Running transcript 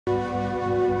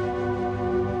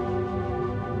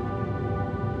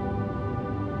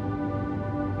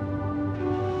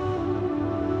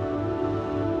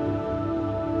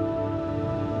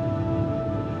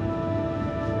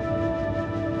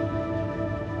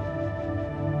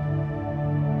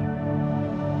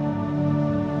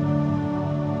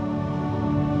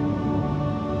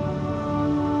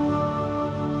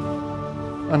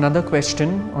Another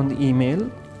question on the email.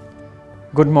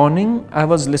 Good morning. I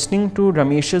was listening to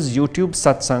Ramesh's YouTube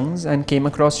satsangs and came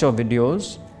across your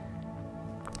videos.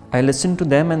 I listened to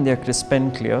them and they are crisp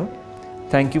and clear.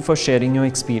 Thank you for sharing your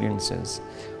experiences.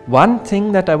 One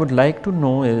thing that I would like to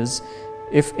know is,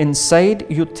 if inside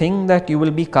you think that you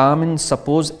will be calm in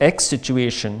suppose X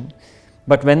situation,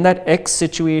 but when that X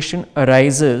situation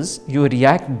arises, you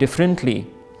react differently,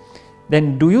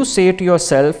 then do you say to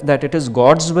yourself that it is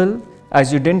God's will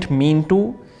as you didn't mean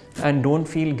to and don't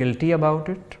feel guilty about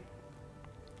it?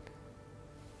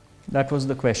 That was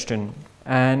the question.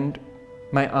 And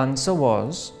my answer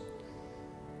was,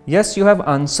 yes, you have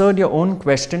answered your own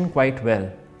question quite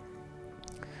well.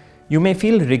 You may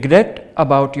feel regret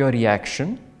about your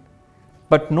reaction,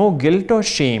 but no guilt or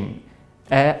shame,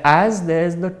 as there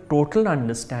is the total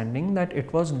understanding that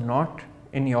it was not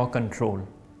in your control.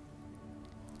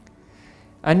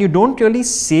 And you don't really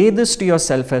say this to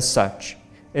yourself as such.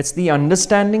 It's the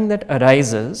understanding that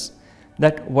arises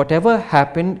that whatever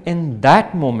happened in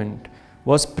that moment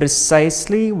was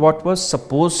precisely what was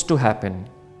supposed to happen.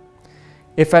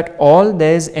 If at all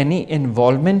there is any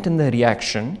involvement in the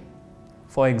reaction,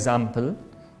 for example,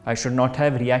 I should not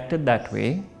have reacted that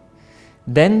way,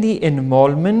 then the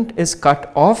involvement is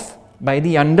cut off by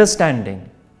the understanding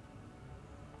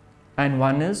and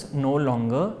one is no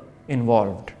longer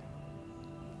involved.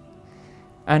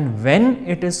 And when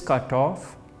it is cut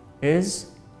off is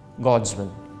God's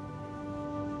will.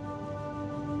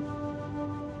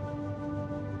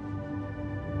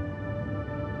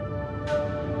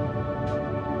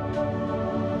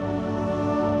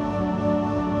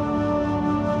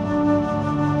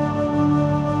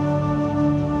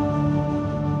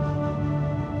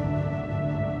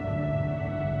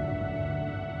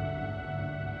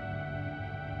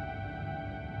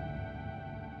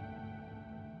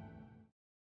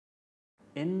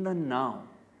 In the now,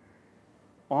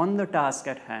 on the task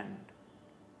at hand.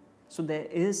 So there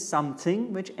is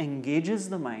something which engages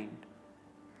the mind.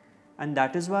 And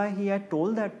that is why he had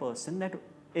told that person that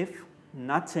if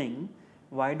nothing,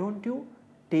 why don't you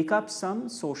take up some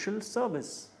social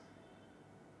service?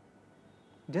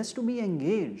 Just to be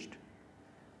engaged.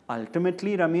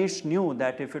 Ultimately, Ramesh knew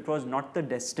that if it was not the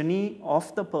destiny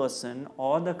of the person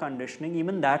or the conditioning,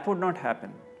 even that would not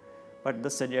happen. But the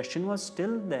suggestion was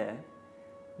still there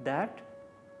that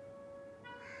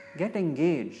get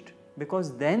engaged,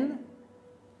 because then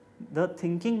the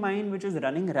thinking mind, which is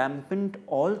running rampant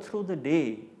all through the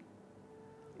day,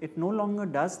 it no longer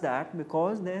does that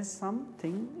because there is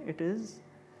something it is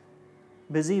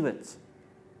busy with.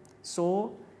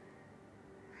 So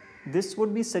this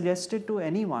would be suggested to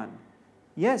anyone.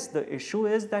 Yes, the issue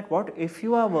is that what if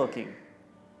you are working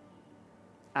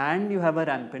and you have a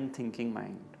rampant thinking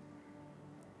mind?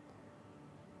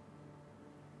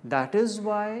 That is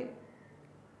why,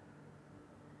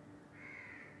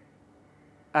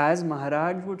 as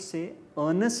Maharaj would say,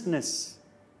 earnestness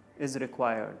is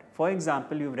required. For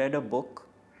example, you've read a book,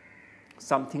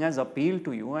 something has appealed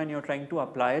to you and you're trying to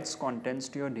apply its contents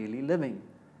to your daily living.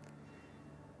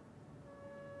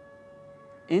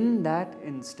 In that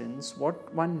instance,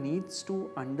 what one needs to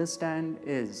understand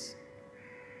is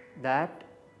that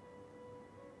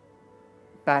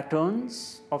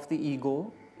patterns of the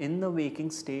ego in the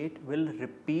waking state will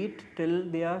repeat till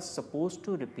they are supposed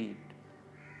to repeat.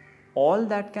 All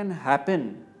that can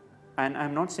happen, and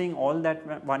I'm not saying all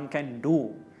that one can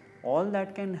do, all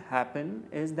that can happen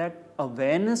is that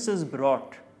awareness is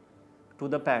brought to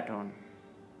the pattern.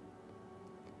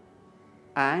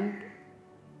 And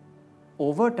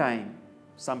over time,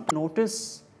 some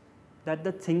notice that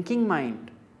the thinking mind,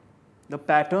 the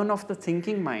pattern of the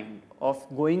thinking mind of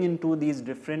going into these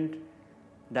different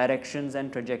directions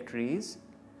and trajectories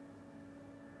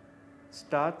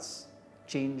starts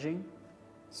changing,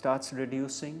 starts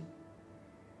reducing.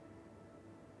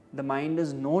 The mind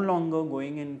is no longer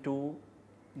going into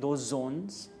those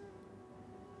zones,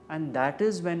 and that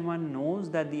is when one knows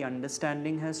that the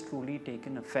understanding has truly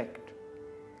taken effect.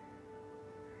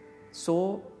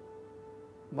 So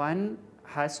one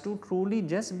has to truly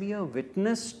just be a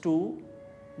witness to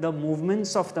the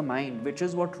movements of the mind, which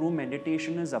is what true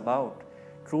meditation is about.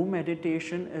 True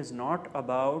meditation is not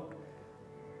about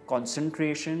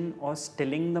concentration or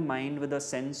stilling the mind with a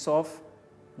sense of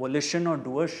volition or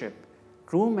doership.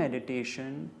 True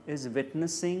meditation is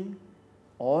witnessing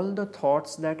all the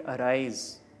thoughts that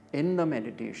arise in the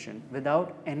meditation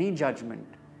without any judgment,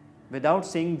 without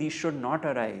saying these should not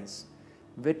arise.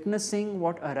 Witnessing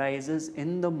what arises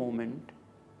in the moment,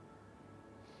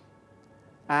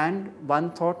 and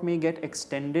one thought may get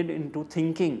extended into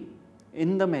thinking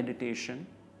in the meditation,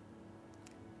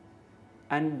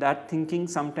 and that thinking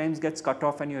sometimes gets cut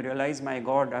off and you realize, my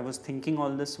God, I was thinking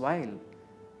all this while.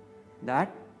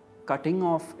 That cutting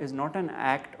off is not an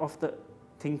act of the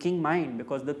thinking mind,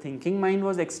 because the thinking mind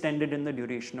was extended in the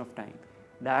duration of time.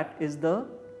 That is the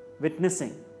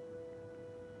witnessing.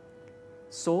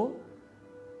 So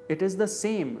it is the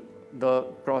same. The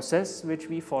process which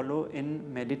we follow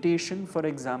in meditation, for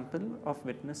example, of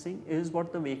witnessing, is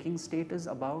what the waking state is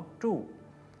about too.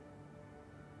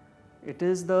 It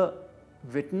is the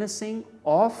witnessing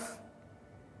of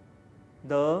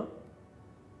the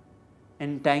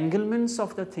entanglements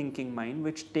of the thinking mind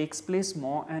which takes place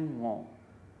more and more.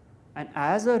 And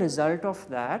as a result of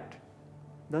that,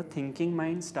 the thinking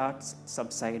mind starts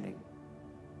subsiding.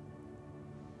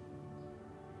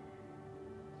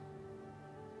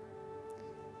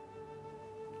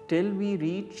 Till we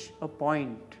reach a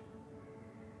point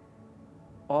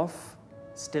of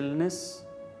stillness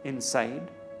inside,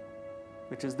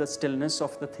 which is the stillness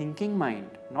of the thinking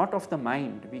mind, not of the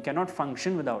mind. We cannot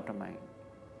function without a mind.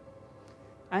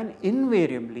 And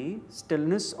invariably,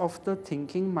 stillness of the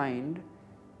thinking mind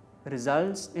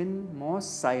results in more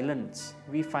silence.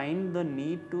 We find the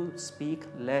need to speak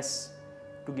less,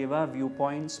 to give our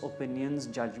viewpoints, opinions,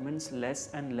 judgments less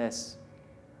and less.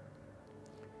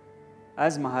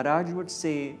 As Maharaj would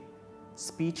say,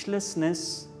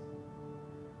 speechlessness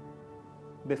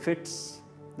befits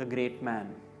the great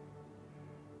man.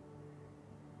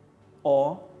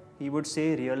 Or he would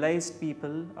say, realized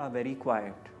people are very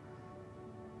quiet,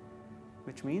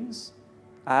 which means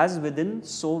as within,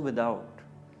 so without.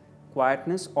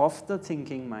 Quietness of the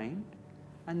thinking mind,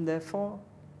 and therefore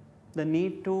the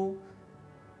need to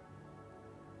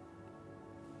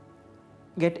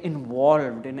get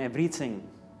involved in everything,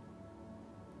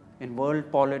 in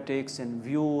world politics, in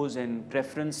views, in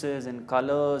preferences, in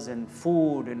colors, in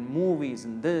food, in movies,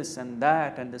 in this and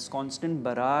that, and this constant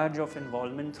barrage of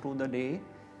involvement through the day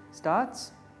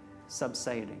starts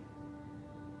subsiding.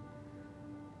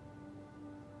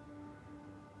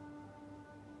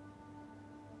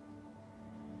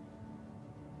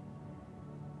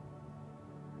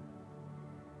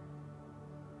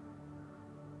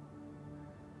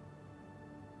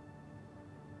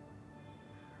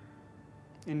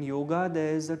 In yoga,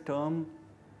 there is a term,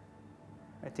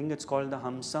 I think it's called the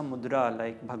Hamsa Mudra,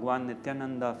 like Bhagwan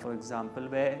Nityananda, for example,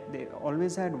 where they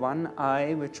always had one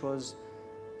eye which was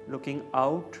looking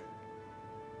out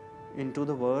into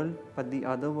the world, but the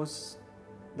other was,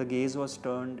 the gaze was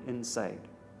turned inside.